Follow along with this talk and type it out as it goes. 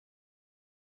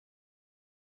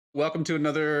Welcome to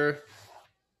another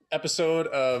episode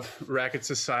of Racquet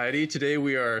Society. Today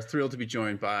we are thrilled to be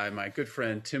joined by my good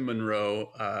friend Tim Munro,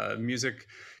 music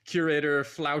curator,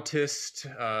 flautist,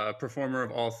 performer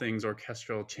of all things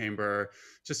orchestral, chamber,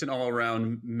 just an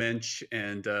all-around mensch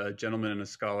and gentleman and a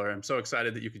scholar. I'm so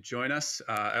excited that you could join us.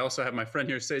 I also have my friend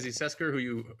here, Sezi, who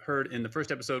you heard in the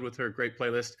first episode with her great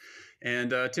playlist.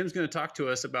 And Tim's going to talk to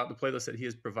us about the playlist that he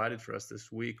has provided for us this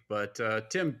week. But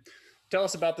Tim, tell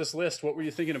us about this list. What were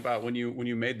you thinking about when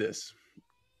you made this?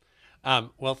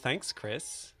 Well, thanks,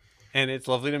 Chris. And it's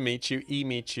lovely to meet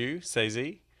you,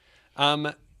 Sezi.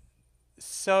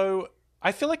 So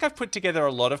I feel like I've put together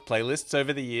a lot of playlists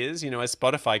over the years, as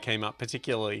Spotify came up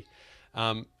particularly.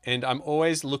 And I'm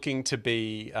always looking to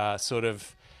be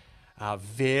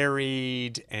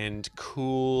varied and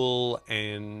cool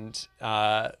and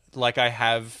like I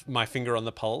have my finger on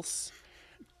the pulse.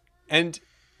 And,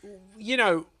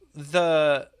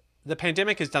 the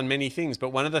pandemic has done many things, but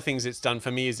one of the things it's done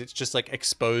for me is it's just like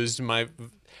exposed myself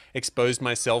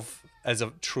as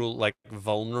a true like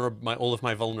vulnerable all of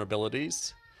my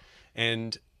vulnerabilities,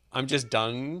 and I'm just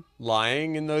done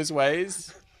lying in those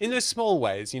ways, in those small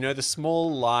ways, the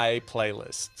small lie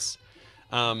playlists.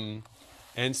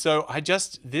 And so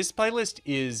this playlist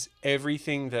is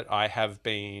everything that I have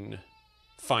been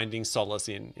finding solace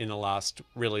in the last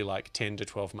really like 10 to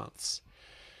 12 months.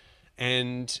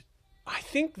 And I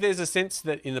think there's a sense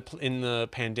that in the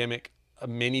pandemic,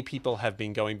 many people have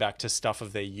been going back to stuff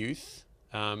of their youth.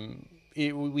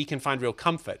 We can find real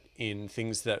comfort in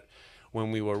things that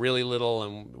when we were really little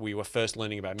and we were first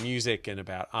learning about music and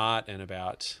about art and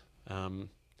about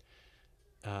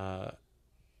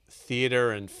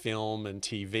theater and film and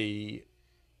TV,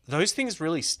 those things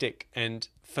really stick. And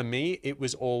for me, it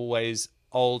was always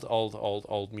old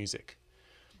music.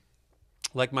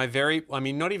 Like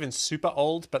not even super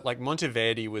old, but like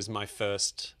Monteverdi was my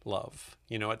first love.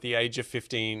 At the age of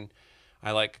 15,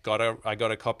 I got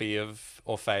a copy of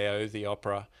Orfeo, the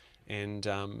opera, and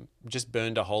just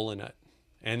burned a hole in it.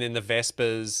 And then the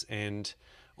Vespers and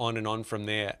on from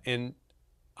there. And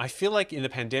I feel like in the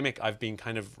pandemic, I've been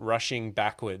kind of rushing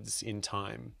backwards in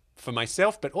time for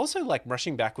myself, but also like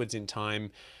rushing backwards in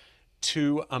time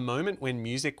to a moment when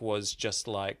music was just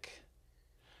like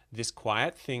this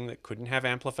quiet thing that couldn't have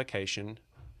amplification,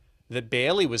 that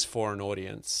barely was for an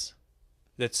audience,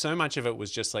 that so much of it was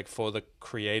just like for the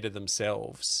creator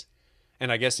themselves,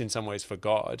 and I guess in some ways for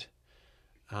God.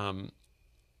 And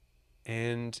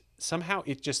somehow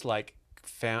it just like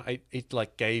it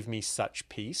like gave me such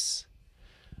peace.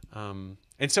 And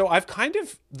so I've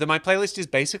my playlist is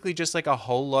basically just like a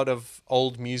whole lot of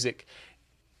old music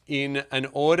in an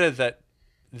order that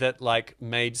like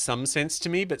made some sense to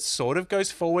me, but sort of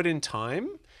goes forward in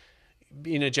time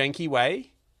in a janky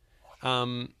way.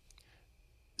 So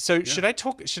yeah. Should I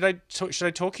talk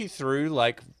you through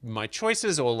like my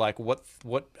choices or like what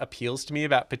appeals to me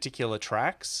about particular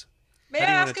tracks? May How I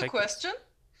do you want to ask a take it? question?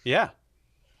 Yeah.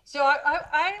 So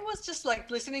I was just like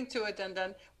listening to it, and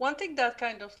then one thing that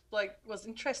kind of like was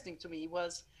interesting to me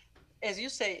was, as you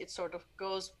say, it sort of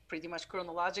goes pretty much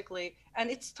chronologically, and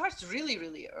it starts really,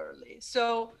 really early.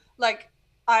 So like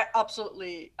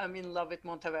I'm in love with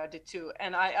Monteverdi too,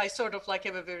 and I sort of like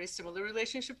have a very similar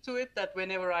relationship to it. That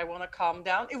whenever I want to calm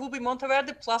down, it will be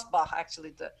Monteverdi plus Bach,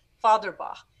 actually the father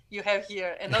Bach. You have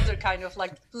here another kind of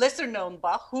like lesser known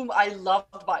Bach, whom I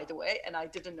loved, by the way, and I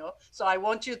didn't know. So I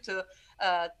want you to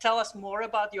tell us more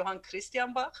about Johann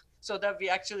Christian Bach, so that we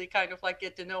actually kind of like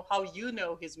get to know how you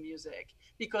know his music,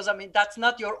 because I mean that's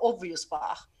not your obvious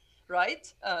Bach,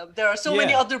 right? There are so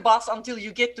many Yeah. other Bachs until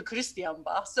you get to Christian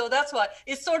Bach, so that's why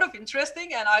it's sort of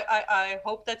interesting, and I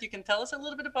hope that you can tell us a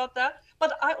little bit about that.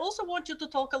 But I also want you to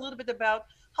talk a little bit about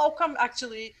how come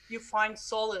actually you find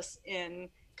solace in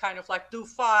kind of like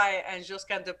Dufay and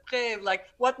Josquin de Prez, like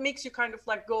what makes you kind of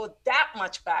like go that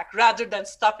much back rather than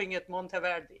stopping at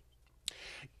Monteverdi?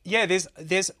 Yeah, there's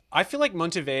I feel like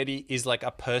Monteverdi is like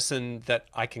a person that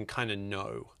I can kind of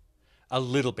know a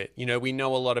little bit. We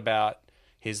know a lot about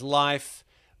his life,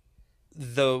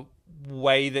 the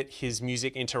way that his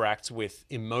music interacts with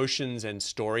emotions and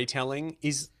storytelling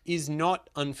is not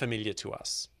unfamiliar to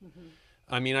us. Mm-hmm.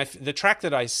 I mean, the track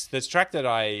that I chose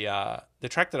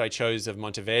of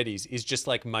Monteverdi's is just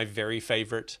like my very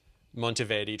favorite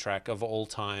Monteverdi track of all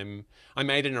time. I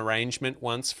made an arrangement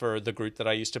once for the group that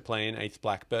I used to play in, Eighth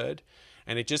Blackbird,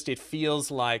 and it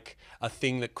feels like a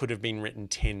thing that could have been written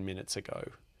 10 minutes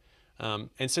ago.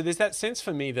 And so there's that sense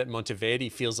for me that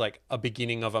Monteverdi feels like a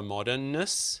beginning of a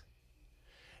modernness.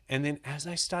 And then as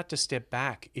I start to step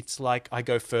back, it's like I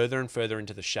go further and further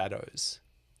into the shadows.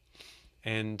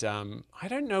 And I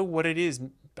don't know what it is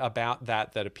about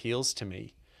that appeals to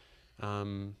me.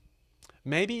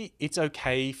 Maybe it's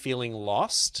okay feeling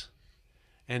lost.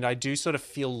 And I do sort of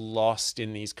feel lost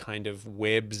in these kind of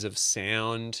webs of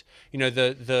sound. You know,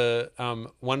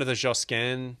 the one of the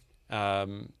Josquin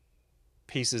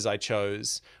pieces I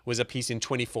chose was a piece in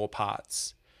 24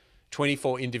 parts,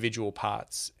 24 individual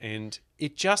parts, and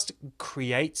it just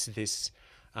creates this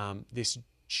this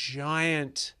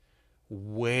giant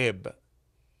web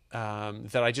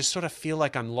that I just sort of feel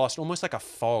like I'm lost, almost like a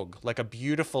fog, like a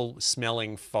beautiful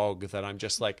smelling fog that I'm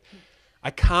just like,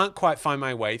 I can't quite find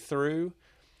my way through.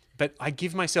 But I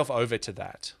give myself over to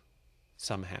that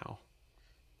somehow.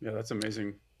 Yeah, that's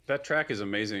amazing. That track is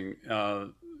amazing,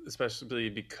 especially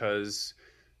because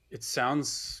it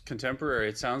sounds contemporary.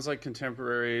 It sounds like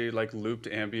contemporary, like looped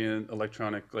ambient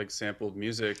electronic, like sampled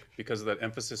music because of that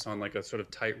emphasis on like a sort of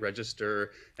tight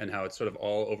register and how it's sort of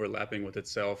all overlapping with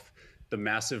itself, the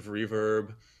massive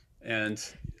reverb. And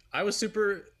I was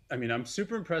I'm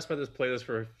super impressed by this playlist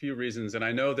for a few reasons. And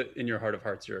I know that in your heart of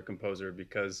hearts, you're a composer,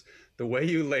 because the way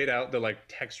you laid out the like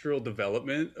textural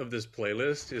development of this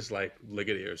playlist is like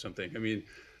Ligeti or something. I mean,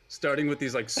 starting with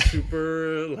these like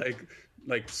super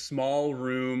like small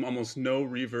room, almost no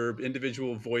reverb,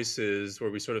 individual voices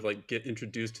where we sort of like get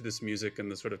introduced to this music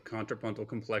and the sort of contrapuntal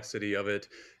complexity of it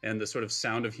and the sort of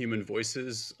sound of human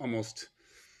voices almost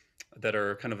that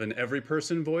are kind of an every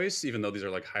person voice, even though these are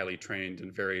like highly trained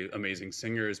and very amazing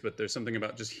singers. But there's something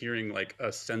about just hearing like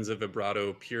a senza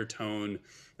vibrato, pure tone,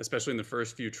 especially in the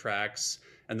first few tracks,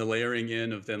 and the layering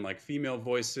in of then like female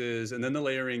voices, and then the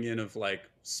layering in of like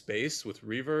space with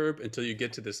reverb until you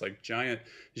get to this like giant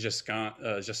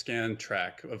Josquin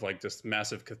track of like this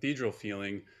massive cathedral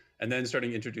feeling. And then starting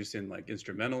to introduce in like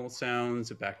instrumental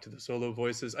sounds, back to the solo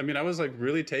voices. I mean, I was like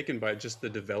really taken by just the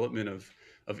development of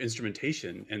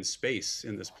instrumentation and space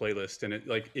in this playlist, and it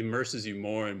like immerses you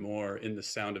more and more in the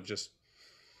sound of just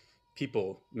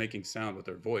people making sound with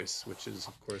their voice, which is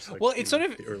of course like, well, it's sort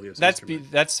of the earliest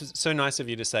that's so nice of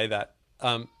you to say that.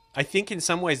 I think in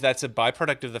some ways that's a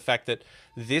byproduct of the fact that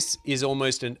this is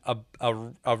almost a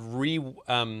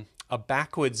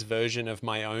backwards version of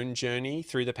my own journey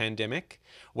through the pandemic,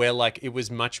 where like it was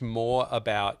much more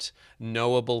about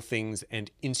knowable things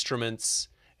and instruments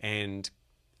and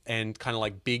kind of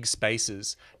like big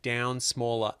spaces down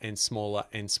smaller and smaller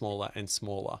and smaller and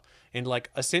smaller. And like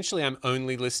essentially I'm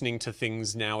only listening to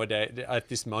things nowadays at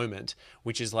this moment,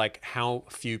 which is like how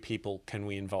few people can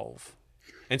we involve.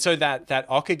 And so that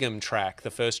Ockeghem track,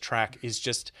 the first track, is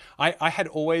just I had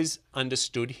always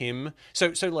understood him.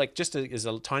 So like just as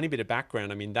a tiny bit of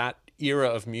background, I mean that era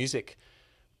of music,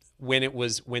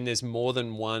 when there's more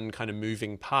than one kind of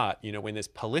moving part, you know, when there's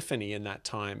polyphony in that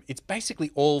time, it's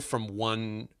basically all from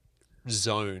one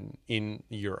zone in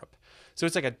Europe. So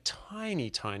it's like a tiny,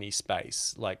 tiny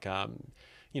space, like,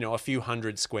 you know, a few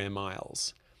hundred square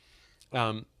miles.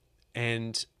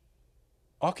 And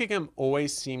Ockeghem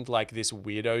always seemed like this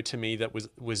weirdo to me that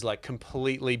was like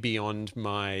completely beyond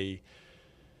my,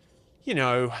 you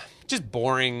know, just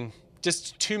boring,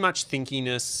 just too much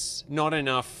thinkiness, not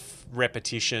enough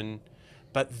repetition.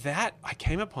 But that I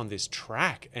came upon this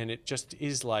track and it just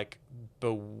is like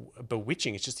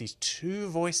bewitching. It's just these two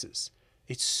voices.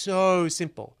 It's so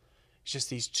simple. It's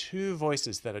just these two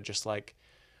voices that are just like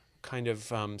kind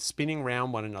of spinning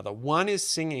around one another. One is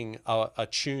singing a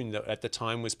tune that at the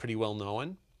time was pretty well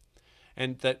known,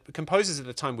 and that composers at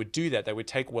the time would do that. They would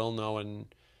take well-known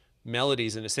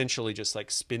melodies and essentially just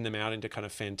like spin them out into kind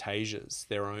of fantasias,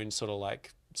 their own sort of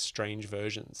like strange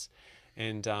versions.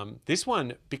 And this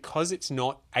one, because it's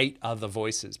not 8 other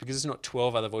voices, because it's not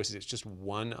 12 other voices, it's just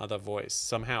one other voice.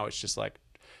 Somehow it's just like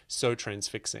so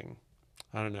transfixing.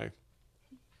 I don't know.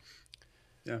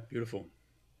 Yeah, beautiful.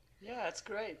 Yeah, it's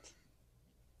great.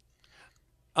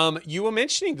 You were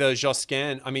mentioning the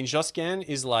Josquin. I mean, Josquin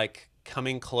is like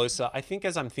coming closer. I think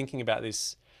as I'm thinking about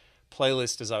this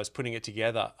playlist, as I was putting it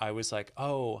together, I was like,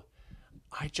 oh,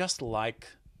 I just like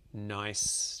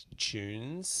nice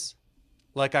tunes.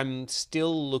 Like I'm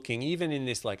still looking, even in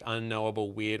this like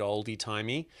unknowable, weird,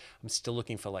 oldie-timey, I'm still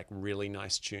looking for like really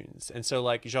nice tunes. And so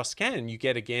like Josquin, you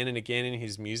get again and again in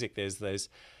his music, there's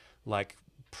like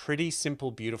pretty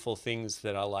simple, beautiful things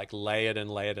that are like layered and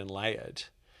layered and layered.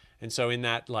 And so in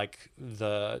that, like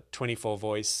the 24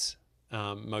 voice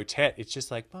motet, it's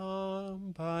just like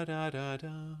bum ba da da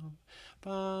dum,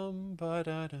 bum ba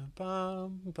da da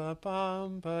bum ba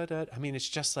bum ba da. I mean, it's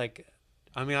just like,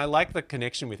 I mean, I like the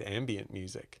connection with ambient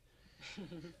music.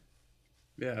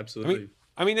 Yeah, absolutely.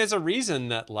 I mean, there's a reason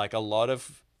that like a lot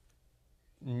of,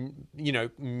 you know,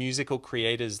 musical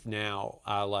creators now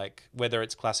are like, whether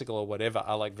it's classical or whatever,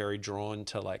 are like very drawn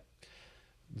to like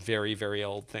very, very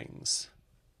old things.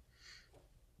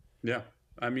 Yeah,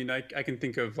 I mean, I can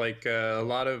think of like a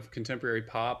lot of contemporary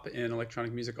pop and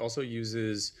electronic music also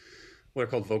uses what are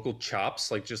called vocal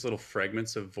chops, like just little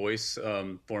fragments of voice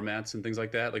formats and things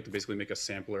like that, like to basically make a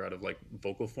sampler out of like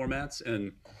vocal formats.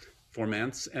 And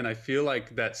I feel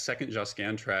like that second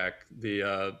Josquin track,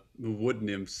 the wood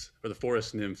nymphs or the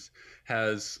forest nymphs,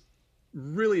 has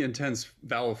really intense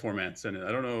vowel formats in it.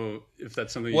 I don't know if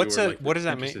that's something what does that mean?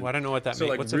 interested. Well, I don't know what that So means.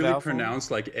 like What's really a vowel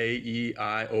pronounced like A, E,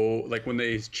 I, O. Like when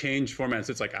they change formats,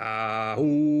 it's like ah,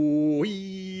 oo,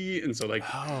 ee. And so like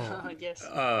Yes.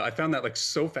 I found that like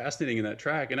so fascinating in that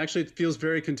track, and actually it feels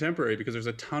very contemporary because there's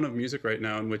a ton of music right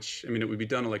now in which, I mean, it would be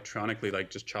done electronically, like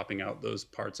just chopping out those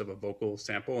parts of a vocal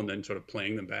sample and then sort of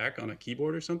playing them back on a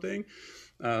keyboard or something.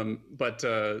 But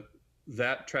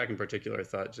that track in particular, I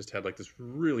thought just had like this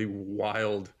really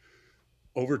wild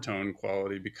overtone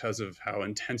quality because of how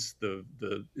intense the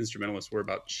instrumentalists were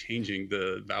about changing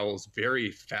the vowels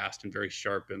very fast and very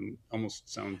sharp, and almost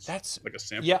sounds like a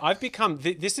sample. Yeah, I've become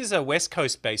this is a West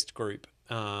Coast based group.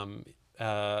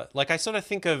 Like I sort of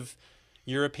think of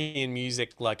European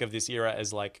music like of this era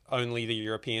as like only the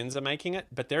Europeans are making it,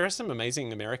 but there are some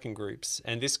amazing American groups,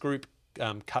 and this group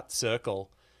Cut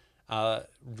Circle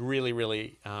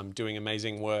really doing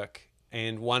amazing work.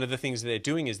 And one of the things they're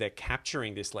doing is they're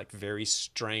capturing this like very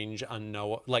strange,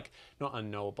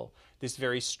 this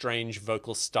very strange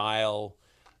vocal style.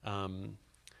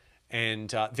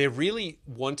 And they're really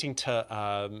wanting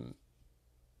to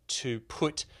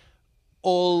put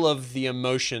all of the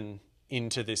emotion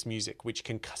into this music, which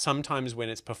can sometimes when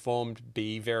it's performed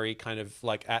be very kind of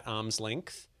like at arm's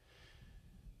length.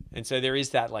 And so there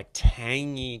is that like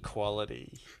tangy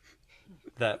quality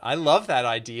that I love, that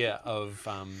idea of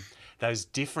those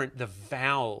different, the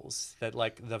vowels, that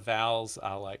like the vowels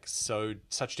are like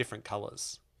such different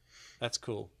colors. That's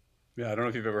cool. Yeah, I don't know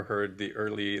if you've ever heard the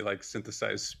early like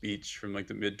synthesized speech from like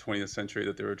the mid 20th century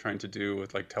that they were trying to do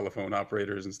with like telephone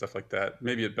operators and stuff like that.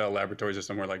 Maybe at Bell Laboratories or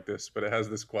somewhere like this, but it has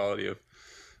this quality of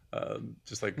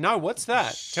just like no, what's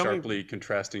that? Sharply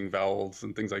contrasting vowels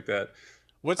and things like that.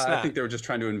 What's that? I think they were just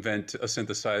trying to invent a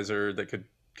synthesizer that could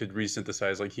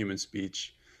resynthesize like human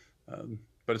speech.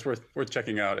 But it's worth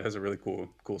checking out. It has a really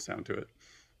cool sound to it.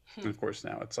 And of course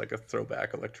now it's like a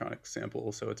throwback electronic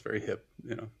sample, so it's very hip,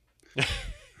 you know.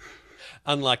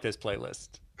 Unlike this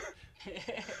playlist.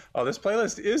 Oh, this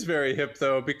playlist is very hip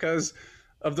though because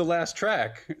of the last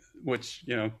track, which,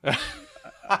 you know,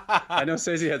 I know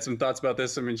Sezi had some thoughts about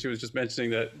this. I mean, she was just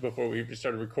mentioning that before we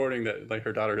started recording that like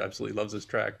her daughter absolutely loves this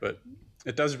track, but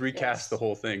it does recast the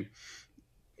whole thing.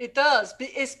 It does,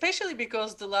 especially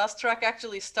because the last track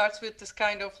actually starts with this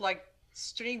kind of like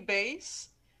string bass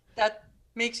that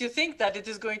makes you think that it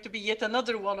is going to be yet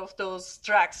another one of those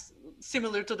tracks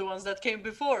similar to the ones that came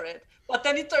before it. But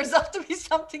then it turns out to be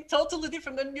something totally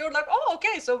different. And you're like, oh,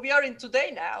 okay, so we are in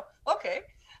today now. Okay.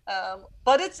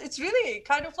 But it's really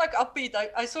kind of like upbeat.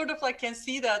 I sort of like can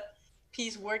see that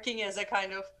piece working as a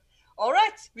kind of, all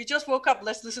right, we just woke up,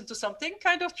 let's listen to something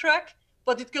kind of track.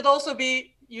 But it could also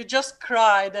be you just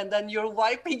cried and then you're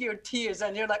wiping your tears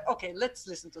and you're like, okay, let's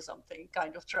listen to something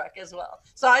kind of track as well.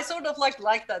 So I sort of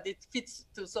like that. It fits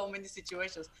to so many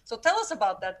situations. So tell us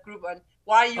about that group and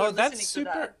why you're listening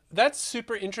to that. That's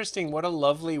super interesting. What a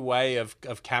lovely way of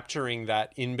capturing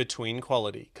that in-between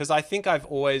quality. Because I think I've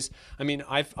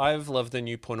loved the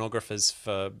new Pornographers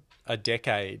for a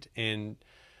decade, and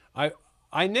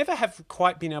I never have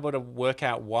quite been able to work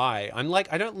out why.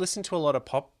 I don't listen to a lot of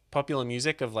popular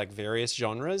music of like various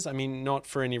genres. I mean, not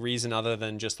for any reason other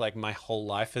than just like my whole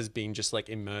life has been just like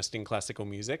immersed in classical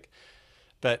music.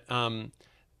 But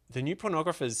the new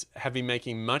Pornographers have been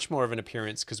making much more of an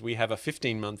appearance because we have a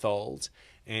 15-month-old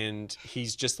and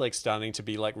he's just like starting to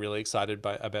be like really excited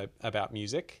about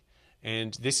music.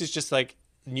 And this is just like,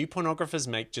 new Pornographers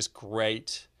make just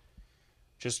great,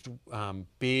 just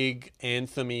big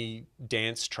anthem-y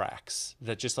dance tracks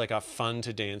that just like are fun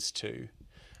to dance to.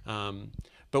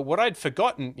 But what I'd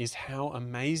forgotten is how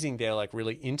amazing their like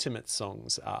really intimate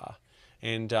songs are.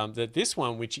 And that this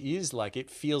one, which is like, it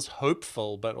feels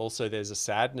hopeful, but also there's a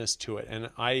sadness to it. And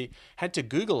I had to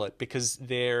Google it because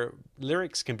their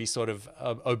lyrics can be sort of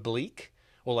oblique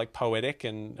or like poetic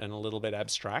and a little bit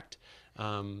abstract.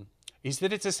 Is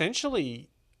that it's essentially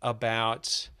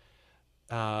about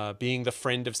being the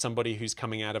friend of somebody who's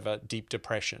coming out of a deep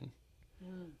depression.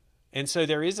 And so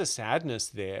there is a sadness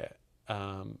there.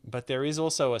 But there is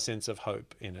also a sense of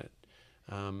hope in it.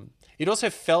 It also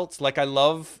felt like, I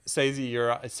love, Sezi,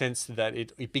 your sense that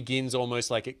it begins almost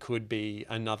like it could be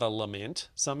another lament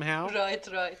somehow. Right.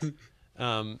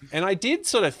 And I did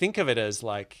sort of think of it as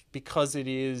like, because it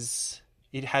is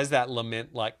it has that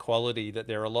lament-like quality that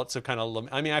there are lots of kind of,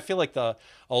 I mean, I feel like the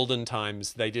olden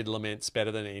times, they did laments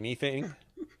better than anything.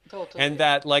 Totally. And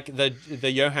that, like,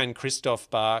 the Johann Christoph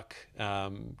Bach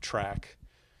track,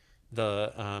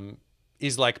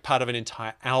 is like part of an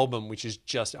entire album, which is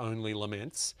just only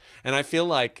laments. And I feel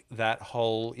like that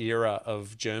whole era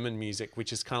of German music,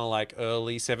 which is kind of like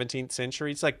early 17th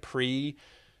century, it's like pre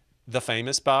the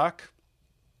famous Bach,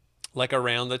 like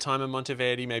around the time of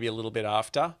Monteverdi, maybe a little bit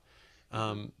after.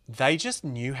 They just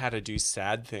knew how to do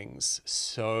sad things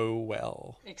so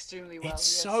well. Extremely well.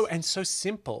 It's yes. so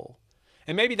simple.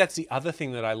 And maybe that's the other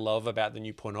thing that I love about the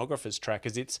new Pornographers track,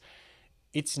 is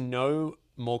it's no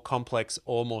more complex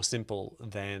or more simple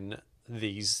than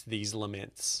these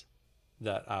laments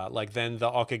that are like then the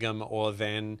Ockeghem or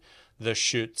then the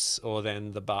Schütz or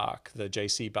then the Bach, the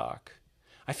J.C. Bach.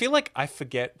 I feel like I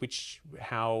forget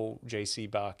how J.C.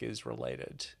 Bach is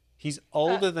related. He's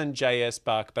older than J.S.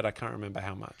 Bach, but I can't remember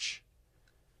how much.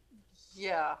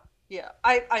 Yeah.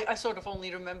 I sort of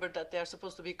only remember that they're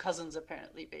supposed to be cousins,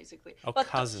 apparently, basically. Oh, but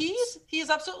cousins. he's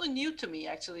absolutely new to me,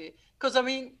 actually. Because, I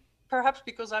mean, perhaps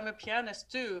because I'm a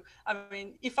pianist, too. I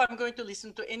mean, if I'm going to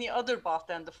listen to any other Bach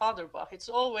than the father Bach, it's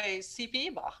always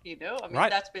C.P. Bach, you know? I mean, Right.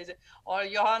 That's basic. Or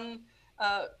Johann,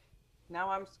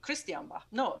 now I'm Christian Bach.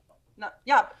 No.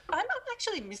 Yeah, I'm not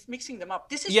actually mixing them up.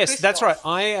 This is Yes, Christoph. that's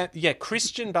right.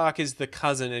 Christian Bach is the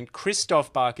cousin, and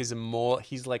Christoph Bach is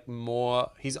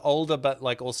he's older, but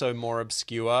like also more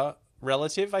obscure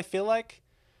relative, I feel like.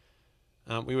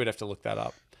 We would have to look that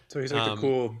up. So he's like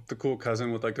the cool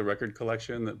cousin with like the record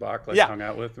collection that Bach hung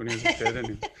out with when he was a kid.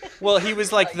 And Well, he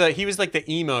was like the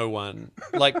emo one.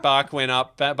 Like Bach went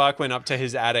up to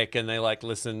his attic and they like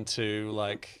listened to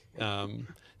like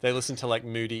like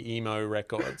moody emo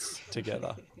records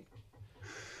together.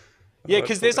 Yeah,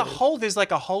 because there's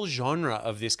like a whole genre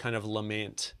of this kind of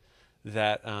lament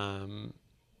that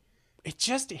it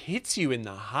just hits you in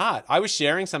the heart. I was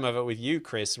sharing some of it with you,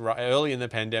 Chris, early in the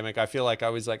pandemic. I feel like I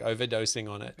was like overdosing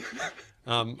on it.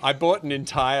 I bought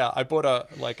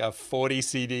a 40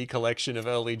 CD collection of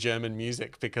early German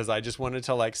music because I just wanted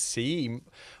to like see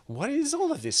what is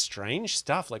all of this strange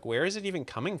stuff? Like, where is it even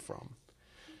coming from?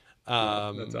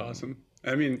 That's awesome.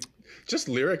 I mean, just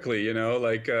lyrically, you know,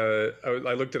 like I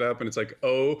looked it up and it's like,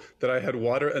 oh, that I had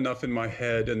water enough in my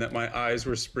head and that my eyes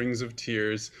were springs of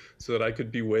tears so that I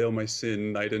could bewail my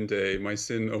sin night and day. My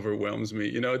sin overwhelms me.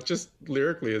 You know, it just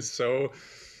lyrically is so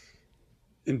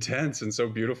intense and so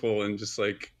beautiful. And just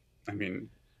like, I mean,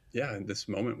 yeah, in this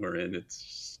moment we're in,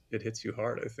 it hits you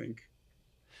hard, I think.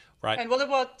 Right. And what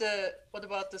about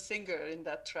the singer in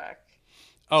that track?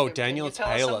 Oh, Daniel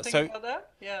Taylor. So, about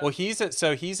that? Yeah. Well, he's a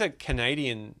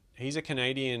Canadian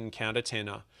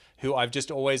countertenor who I've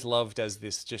just always loved as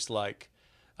this just like,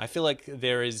 I feel like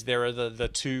there are the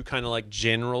two kind of like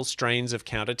general strains of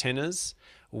countertenors.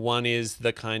 One is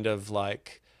the kind of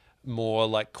like more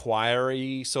like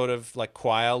choiry sort of like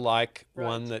choir like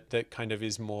one that kind of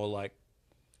is more like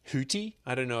hooty.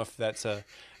 I don't know if that's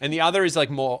and the other is like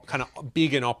more kind of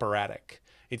big and operatic.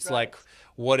 It's like,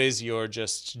 what is your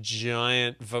just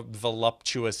giant,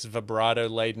 voluptuous,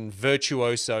 vibrato-laden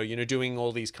virtuoso, you know, doing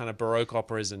all these kind of Baroque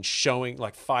operas and showing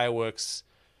like fireworks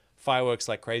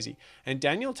like crazy. And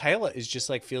Daniel Taylor is just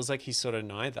like, feels like he's sort of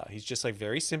neither. He's just like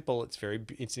very simple.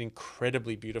 It's an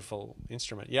incredibly beautiful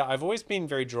instrument. Yeah, I've always been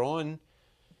very drawn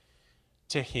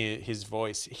to hear his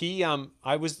voice.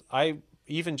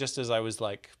 Even just as I was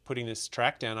like putting this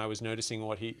track down, I was noticing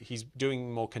what he's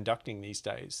doing more conducting these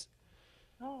days.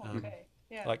 Oh, okay.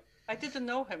 Yeah. Like, I didn't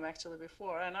know him actually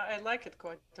before, and I like it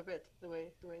quite a bit, the way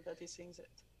that he sings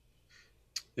it.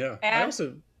 Yeah. And, I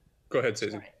also go ahead,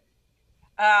 Sezi.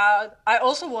 I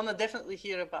also want to definitely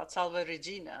hear about Salve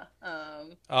Regina.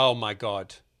 Oh my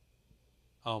God.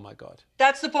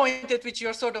 That's the point at which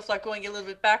you're sort of like going a little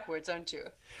bit backwards, aren't you?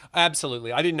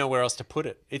 Absolutely. I didn't know where else to put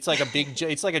it. It's like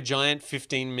it's like a giant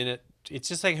 15-minute. It's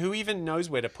just like, who even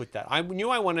knows where to put that? I knew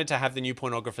I wanted to have the new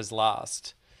Pornographers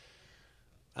last.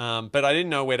 But I didn't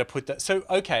know where to put that. So,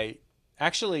 okay,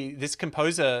 actually, this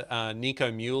composer,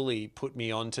 Nico Muhly, put me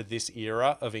onto this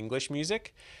era of English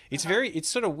music. It's it's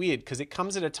sort of weird because it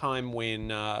comes at a time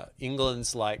when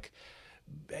England's like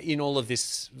in all of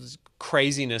this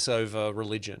craziness over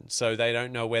religion. So they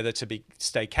don't know whether to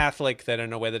stay Catholic. They don't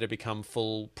know whether to become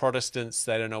full Protestants.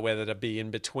 They don't know whether to be in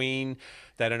between.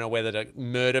 They don't know whether to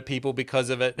murder people because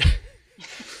of it.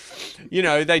 You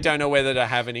know, they don't know whether to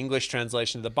have an English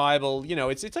translation of the Bible. You know,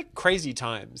 it's like crazy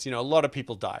times. You know, a lot of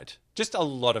people died. Just a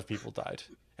lot of people died.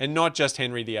 And not just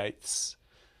Henry VIII's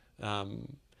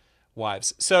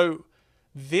wives. So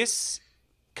this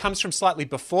comes from slightly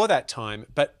before that time,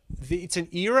 but it's an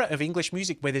era of English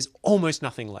music where there's almost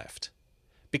nothing left.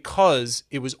 because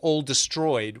it was all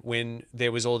destroyed when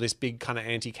there was all this big kind of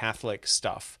anti-Catholic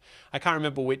stuff. I can't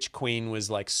remember which queen was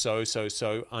like so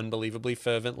unbelievably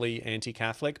fervently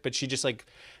anti-Catholic, but she just like,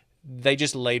 they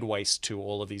just laid waste to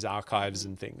all of these archives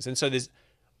and things. And so there's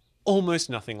almost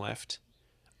nothing left.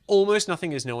 Almost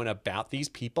nothing is known about these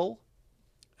people.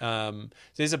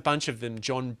 There's a bunch of them.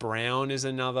 John Brown is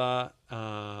another.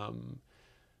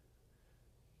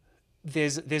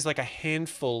 There's like a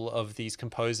handful of these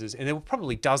composers, and there were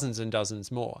probably dozens and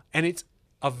dozens more. And it's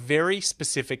a very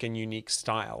specific and unique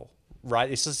style,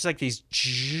 right? It's just like these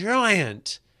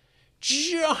giant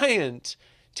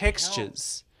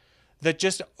textures that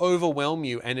just overwhelm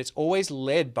you. And it's always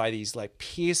led by these like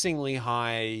piercingly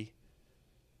high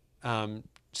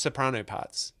soprano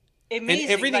parts. Amazing.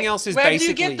 And everything else is where basically...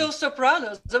 Where do you get those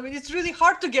sopranos? I mean, it's really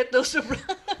hard to get those sopranos.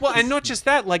 Well, and not just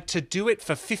that, like to do it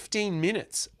for 15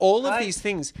 minutes. All of these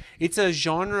things. It's a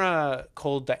genre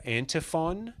called the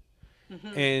antiphon.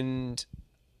 And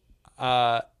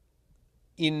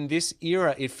in this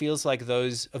era, it feels like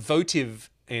those votive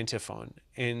antiphon.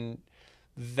 And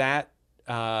that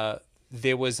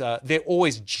they're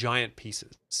always giant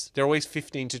pieces. They're always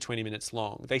 15 to 20 minutes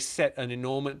long. They set an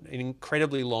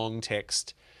incredibly long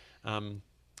text.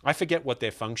 I forget what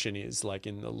their function is like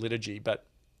in the liturgy, but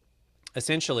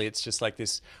essentially it's just like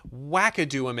this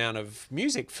wackadoo amount of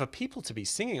music for people to be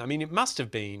singing. I mean, it must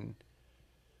have been,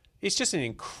 it's just an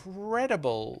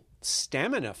incredible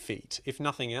stamina feat, if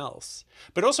nothing else.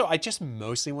 But also I just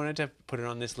mostly wanted to put it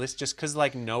on this list just because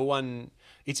like no one,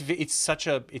 it's such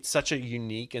a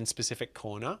unique and specific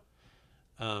corner.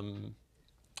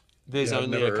 There's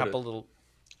only a couple little...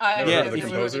 I never heard of the never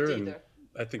composer, heard it and either.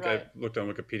 I think I looked on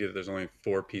Wikipedia that there's only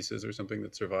 4 pieces or something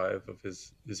that survive of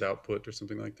his output or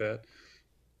something like that.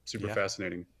 Super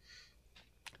fascinating.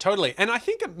 Totally. And I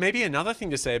think maybe another thing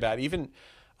to say about even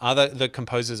the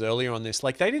composers earlier on this,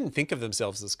 like they didn't think of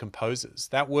themselves as composers.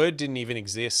 That word didn't even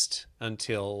exist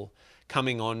until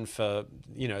coming on for,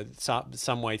 you know,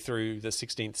 some way through the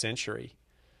 16th century.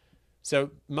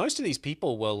 So most of these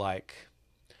people were like,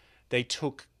 they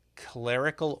took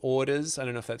clerical orders. I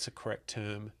don't know if that's a correct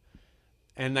term.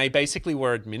 And they basically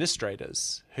were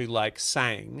administrators who like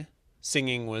sang.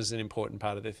 Singing was an important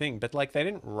part of their thing, but like they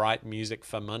didn't write music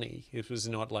for money. It was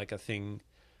not like a thing.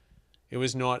 It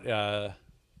was not kind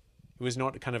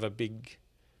of a big,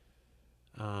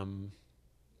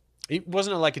 it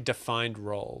wasn't like a defined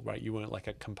role, right? You weren't like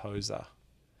a composer.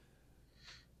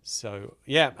 So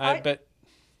yeah, but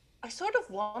I sort of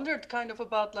wondered kind of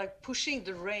about like pushing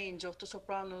the range of the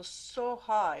sopranos so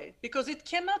high, because it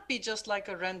cannot be just like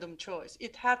a random choice.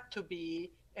 It had to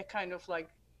be a kind of like,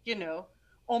 you know,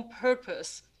 on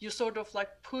purpose, you sort of like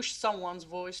push someone's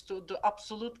voice to the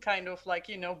absolute kind of like,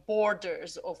 you know,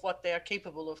 borders of what they are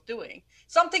capable of doing.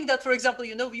 Something that, for example,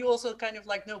 you know, you also kind of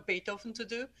like know Beethoven to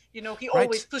do. You know, he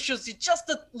always pushes it just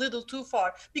a little too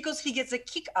far because he gets a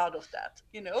kick out of that,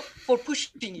 you know, for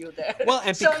pushing you there. Well,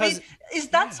 and so, because... I mean, is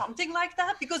that something like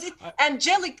that? Because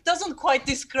angelic doesn't quite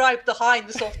describe the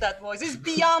highness of that voice. It's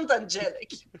beyond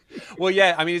angelic. Well,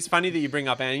 yeah, I mean, it's funny that you bring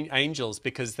up angels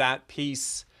because that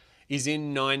piece is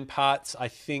in 9 parts, I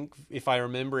think, if I'm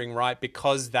remembering right,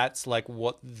 because that's like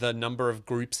what the number of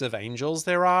groups of angels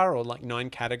there are, or like 9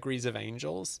 categories of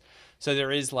angels. So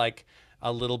there is like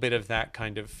a little bit of that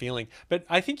kind of feeling. But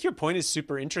I think your point is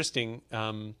super interesting.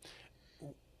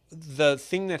 The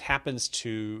thing that happens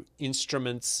to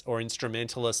instruments or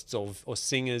instrumentalists or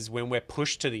singers when we're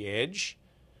pushed to the edge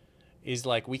is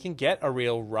like we can get a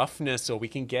real roughness or we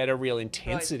can get a real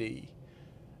intensity.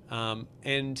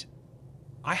 And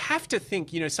I have to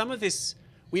think, you know, some of this,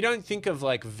 we don't think of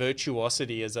like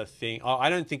virtuosity as a thing. I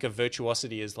don't think of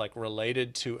virtuosity as like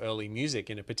related to early music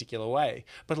in a particular way.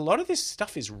 But a lot of this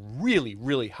stuff is really,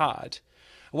 really hard.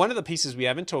 One of the pieces we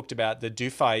haven't talked about, the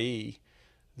Dufay,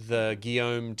 the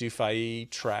Guillaume Dufay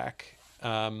track,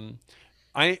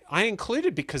 I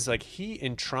included because like he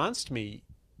entranced me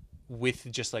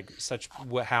with just like such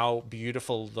how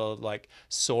beautiful the like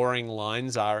soaring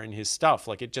lines are in his stuff.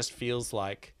 Like it just feels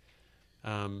like,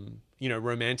 you know,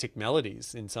 romantic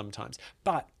melodies in sometimes,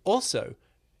 but also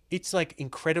it's like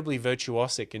incredibly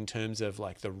virtuosic in terms of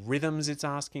like the rhythms it's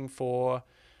asking for,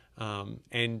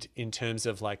 and in terms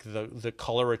of like the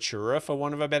coloratura, for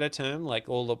want of a better term, like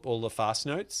all the fast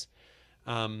notes.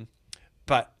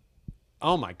 But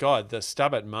oh my God, the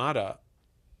Stabat Mater,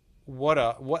 what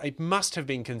it must have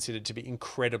been considered to be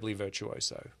incredibly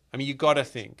virtuoso. I mean, you got to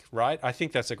think, right? I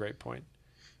think that's a great point.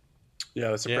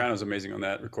 Yeah, the soprano is amazing on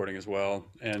that recording as well.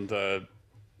 And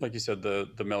like you said, the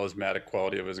melismatic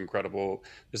quality of it is incredible.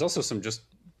 There's also some just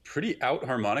pretty out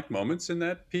harmonic moments in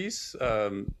that piece.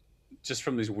 just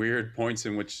from these weird points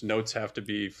in which notes have to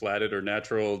be flatted or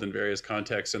naturaled in various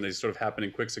contexts, and they sort of happen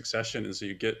in quick succession, and so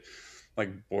you get like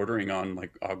bordering on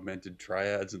like augmented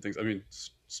triads and things. I mean,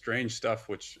 strange stuff,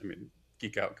 which, I mean,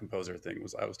 geek out composer thing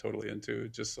I was totally into.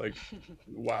 Just like,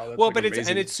 wow, that's Well, like but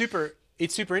amazing. it's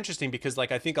super interesting because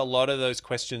like I think a lot of those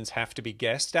questions have to be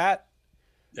guessed at.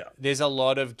 Yeah. There's a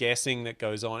lot of guessing that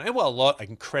goes on, and well, an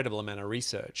incredible amount of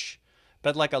research,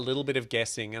 but like a little bit of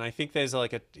guessing. And I think there's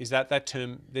like that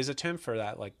term, there's a term for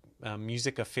that, like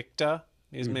musica ficta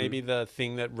is maybe the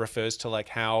thing that refers to like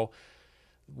how,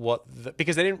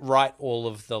 because they didn't write all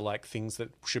of the like things that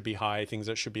should be high, things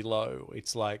that should be low.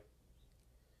 It's like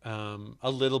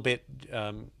a little bit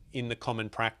in the common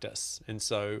practice. And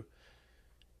so,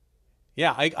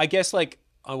 yeah, I guess like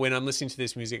when I'm listening to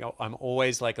this music, I'm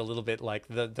always like a little bit like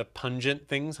the pungent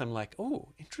things. I'm like, oh,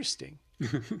 interesting.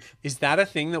 Is that a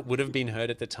thing that would have been heard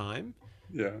at the time?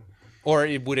 Yeah. Or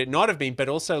would it not have been? But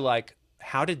also like,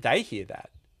 how did they hear that?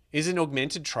 Is an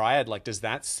augmented triad, like, does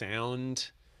that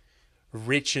sound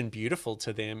rich and beautiful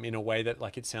to them in a way that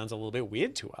like it sounds a little bit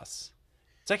weird to us?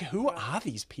 It's like, who are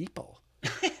these people?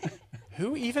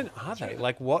 Who even are they?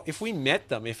 Like, what if we met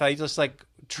them? If I just like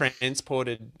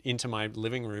transported into my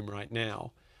living room right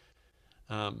now,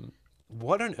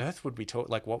 what on earth would we talk?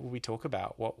 Like, what would we talk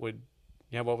about? What would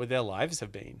their lives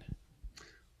have been?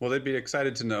 Well, they'd be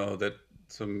excited to know that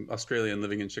some Australian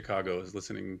living in Chicago is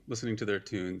listening to their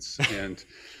tunes. And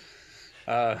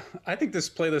I think this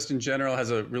playlist in general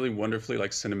has a really wonderfully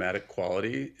like cinematic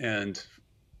quality. And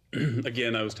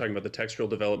again, I was talking about the textural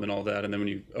development, all that. And then when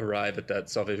you arrive at that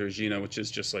Salve Regina, which is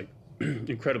just like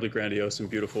incredibly grandiose and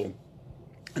beautiful,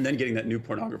 and then getting that new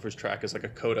Pornographers track as like a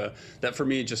coda, that for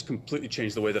me just completely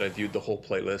changed the way that I viewed the whole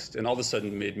playlist. And all of a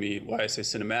sudden made me, why I say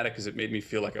cinematic, is it made me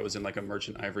feel like I was in like a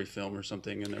Merchant Ivory film or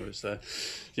something. And there was the,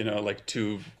 you know, like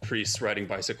two priests riding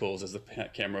bicycles as the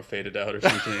camera faded out or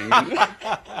something.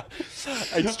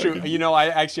 It's true. You know,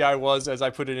 I was, as I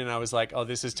put it in, I was like, oh,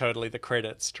 this is totally the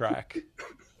credits track.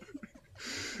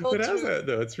 It has that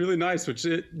though. It's really nice, which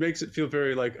it makes it feel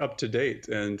very like up to date,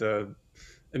 and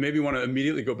made me want to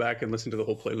immediately go back and listen to the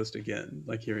whole playlist again,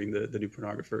 like hearing the new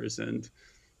Pornographers. And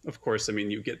of course, I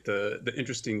mean, you get the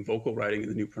interesting vocal writing in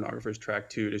the new Pornographers track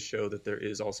too, to show that there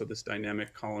is also this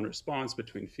dynamic call and response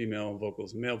between female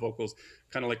vocals and male vocals,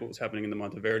 kind of like what was happening in the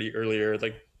Monteverdi earlier.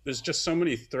 Like, there's just so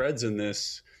many threads in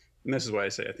this, and this is why I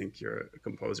say I think you're a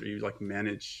composer. You like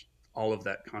manage all of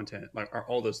that content, like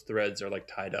all those threads are like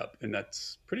tied up, and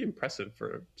that's pretty impressive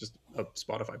for just a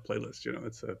Spotify playlist. You know,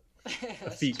 it's a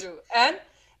feat. True. And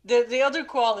the other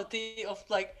quality of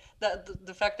like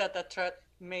the fact that thread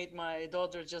made my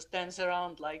daughter just dance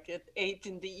around like at 8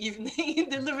 in the evening in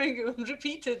the living room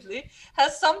repeatedly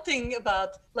has something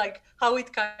about like how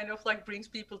it kind of like brings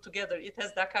people together. It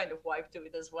has that kind of vibe to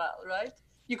it as well, right?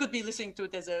 You could be listening to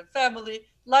it as a family,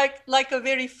 like a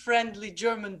very friendly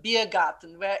German beer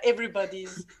garden where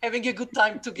everybody's having a good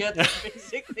time together,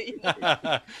 basically.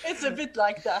 It's a bit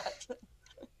like that.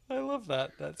 I love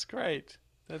that. That's great.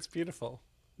 That's beautiful.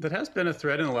 That has been a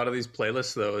thread in a lot of these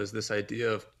playlists, though, is this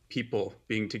idea of people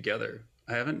being together.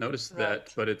 I haven't noticed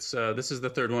that, but it's this is the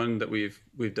third one that we've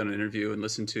done an interview and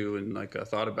listened to and like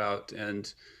thought about.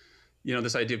 And you know,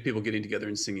 this idea of people getting together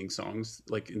and singing songs,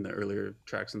 like in the earlier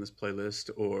tracks in this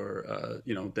playlist, or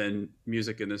you know, then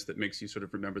music in this that makes you sort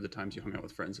of remember the times you hung out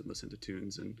with friends and listened to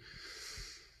tunes. And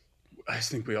I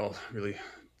just think we all really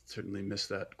certainly miss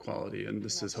that quality. And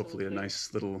this is hopefully a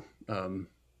nice little,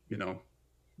 you know,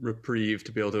 reprieve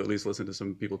to be able to at least listen to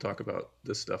some people talk about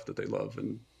this stuff that they love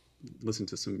and listen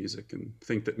to some music and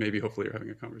think that maybe hopefully you're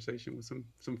having a conversation with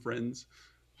some friends,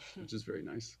 which is very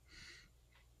nice.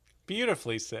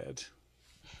 Beautifully said.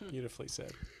 Beautifully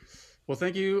said. Well,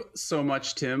 thank you so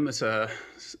much, Tim. It's a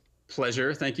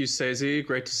pleasure. Thank you, Sezi.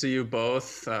 Great to see you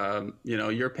both. You know,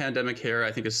 your pandemic hair,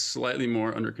 I think, is slightly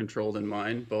more under control than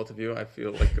mine. Both of you, I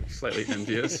feel like I'm slightly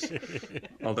envious.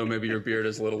 Although maybe your beard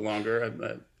is a little longer.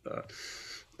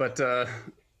 Thank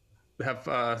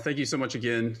you so much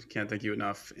again. Can't thank you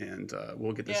enough. And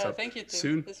we'll get this up thank you, Tim.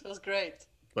 soon. This was great.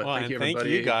 But thank you, everybody. Thank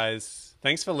you guys.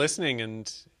 Thanks for listening.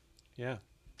 And yeah.